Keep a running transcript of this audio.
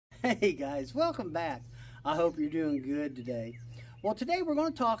Hey guys, welcome back. I hope you're doing good today. Well, today we're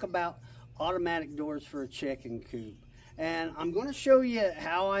going to talk about automatic doors for a chicken coop. And I'm going to show you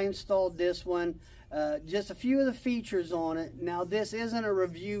how I installed this one, just a few of the features on it. Now, this isn't a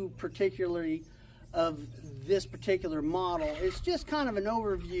review particularly of this particular model. It's just kind of an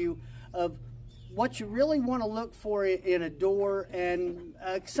overview of what you really want to look for in a door, and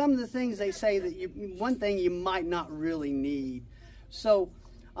some of the things they say that one thing you might not really need. So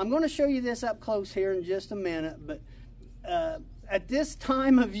I'm going to show you this up close here in just a minute, but at this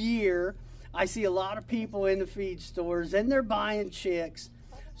time of year, I see a lot of people in the feed stores and they're buying chicks.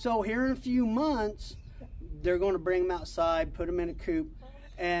 So here in a few months, they're going to bring them outside, put them in a coop,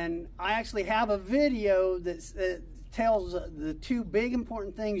 and I actually have a video that tells the two big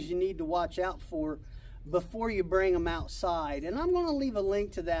important things you need to watch out for before you bring them outside. And I'm going to leave a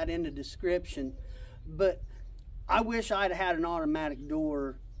link to that in the description, but I wish I'd had an automatic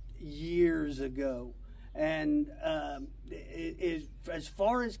door years ago. And as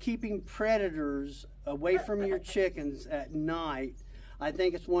far as keeping predators away from your chickens at night, I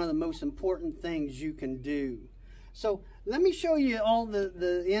think it's one of the most important things you can do. So let me show you all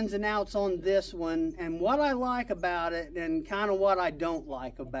the ins and outs on this one and what I like about it and kind of what I don't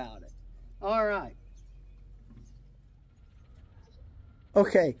like about it. All right.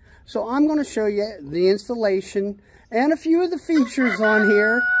 Okay, so I'm going to show you the installation and a few of the features on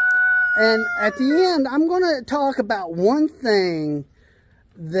here. And at the end, I'm going to talk about one thing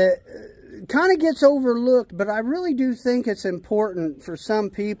that kind of gets overlooked, but I really do think it's important for some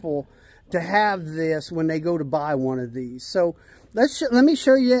people to have this when they go to buy one of these. So let me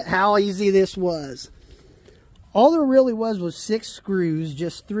show you how easy this was. All there really was 6 screws,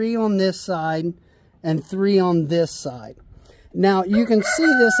 just 3 on this side and 3 on this side. Now you can see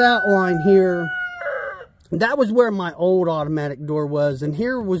this outline here. That was where my old automatic door was, and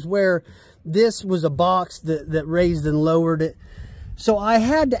here was where this was a box that raised and lowered it. So I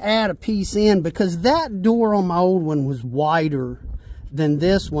had to add a piece in because that door on my old one was wider than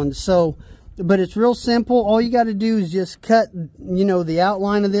this one. So, but it's real simple. All you got to do is just cut, you know, the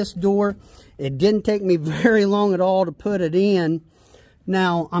outline of this door. It didn't take me very long at all to put it in.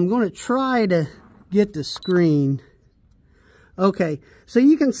 Now I'm going to try to get the screen. Okay, so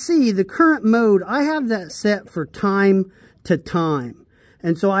you can see the current mode, I have that set for time to time.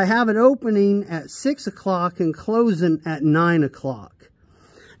 And so I have it opening at 6 o'clock and closing at 9 o'clock.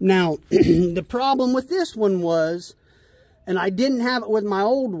 Now, the problem with this one was, and I didn't have it with my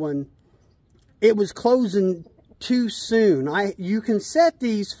old one, it was closing too soon. You can set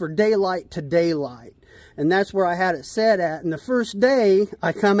these for daylight to daylight. And that's where I had it set at. And the first day,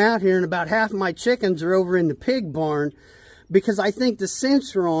 I come out here and about half of my chickens are over in the pig barn, because I think the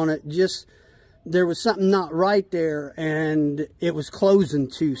sensor on it there was something not right there and it was closing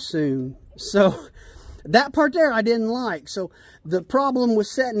too soon. So that part there I didn't like. So the problem with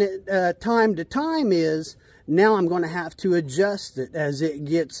setting it time to time is now I'm going to have to adjust it as it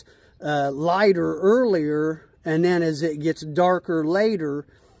gets lighter earlier, and then as it gets darker later,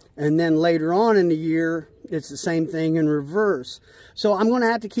 and then later on in the year it's the same thing in reverse. So I'm going to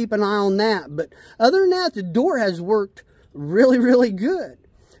have to keep an eye on that. But other than that, the door has worked really, really good.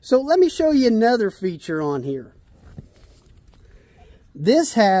 So let me show you another feature on here.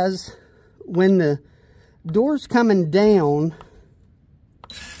 This has, when the door's coming down,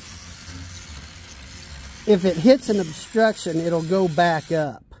 if it hits an obstruction, it'll go back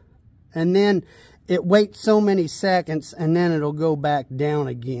up. And then it waits so many seconds and then it'll go back down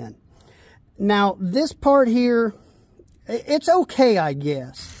again. Now, this part here, it's okay, I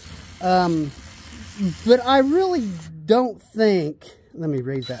guess. But I really don't think, let me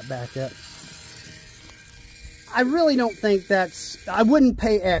raise that back up. I really don't think I wouldn't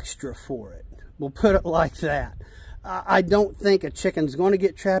pay extra for it. We'll put it like that. I don't think a chicken's going to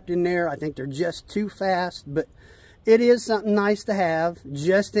get trapped in there. I think they're just too fast, but it is something nice to have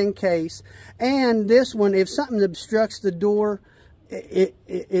just in case. And this one, if something obstructs the door,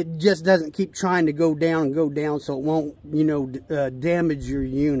 it just doesn't keep trying to go down and go down, so it won't, you know, damage your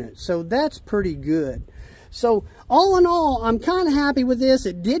unit. So that's pretty good. So all in all, I'm kind of happy with this.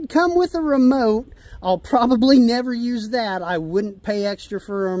 It did come with a remote. I'll probably never use that. I wouldn't pay extra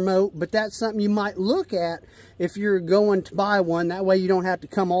for a remote, but that's something you might look at if you're going to buy one. That way you don't have to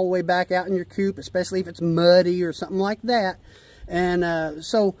come all the way back out in your coop, especially if it's muddy or something like that. And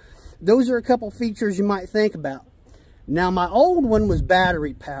so those are a couple features you might think about. Now, my old one was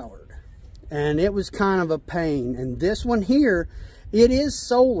battery powered, and it was kind of a pain. And this one here, it is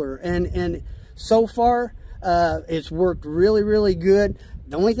solar, and so far it's worked really, really good.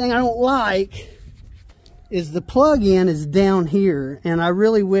 The only thing I don't like is the plug-in is down here, and I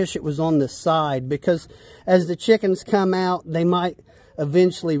really wish it was on the side, because as the chickens come out, they might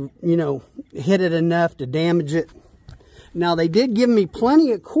eventually, you know, hit it enough to damage it. Now, they did give me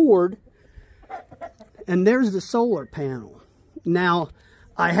plenty of cord, and there's the solar panel. Now,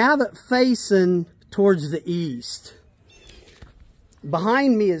 I have it facing towards the east.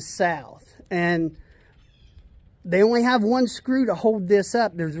 Behind me is south, and they only have one screw to hold this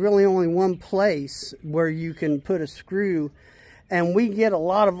up. There's really only one place where you can put a screw, and we get a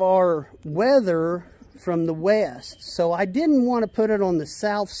lot of our weather from the west. So I didn't want to put it on the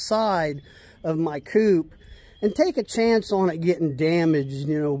south side of my coop and take a chance on it getting damaged,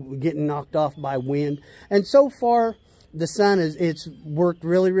 you know, getting knocked off by wind. And so far, the sun it's worked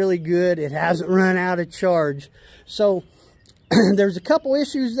really, really good. It hasn't run out of charge. So there's a couple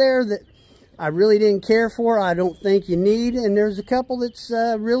issues there that I really didn't care for. I don't think you need. And there's a couple that's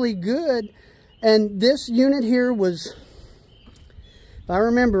really good. And this unit here was, if I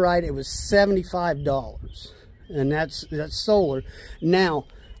remember right, it was $75. And that's solar. Now,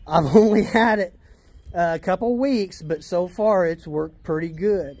 I've only had it a couple weeks, but so far it's worked pretty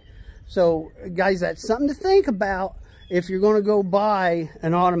good. So, guys, that's something to think about if you're going to go buy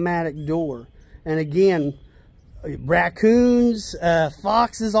an automatic door. And again, raccoons,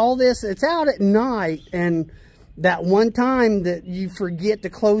 foxes, all this, it's out at night, and that one time that you forget to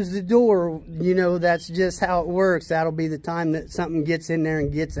close the door, you know, that's just how it works. That'll be the time that something gets in there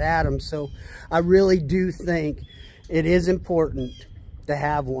and gets at them. So I really do think it is important to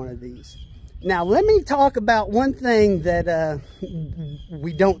have one of these. Now, let me talk about one thing that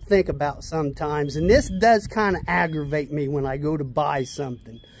we don't think about sometimes, and this does kind of aggravate me when I go to buy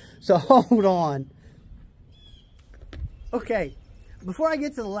something. So hold on. Okay, before I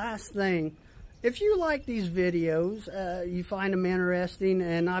get to the last thing, if you like these videos, you find them interesting,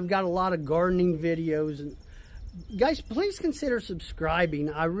 and I've got a lot of gardening videos, and guys, please consider subscribing.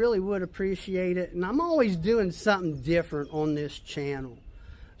 I really would appreciate it, and I'm always doing something different on this channel.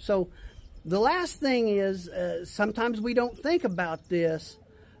 So the last thing is, sometimes we don't think about this,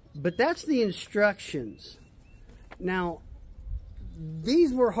 but that's the instructions. Now,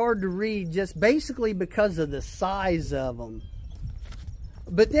 these were hard to read just basically because of the size of them.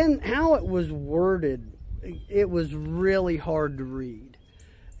 But then how it was worded, it was really hard to read.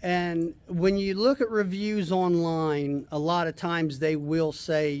 And when you look at reviews online, a lot of times they will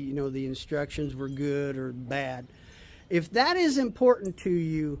say, you know, the instructions were good or bad. If that is important to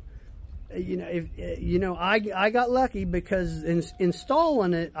you, you know, I got lucky because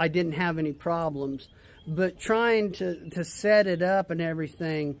installing it, I didn't have any problems. But trying to set it up and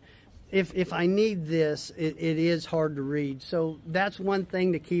everything, if I need this, it is hard to read. So that's one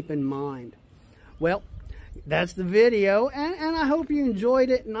thing to keep in mind. Well, that's the video, and I hope you enjoyed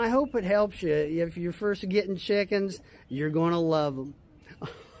it, and I hope it helps you. If you're first getting chickens, you're going to love them.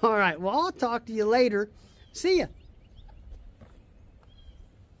 All right, well, I'll talk to you later. See ya.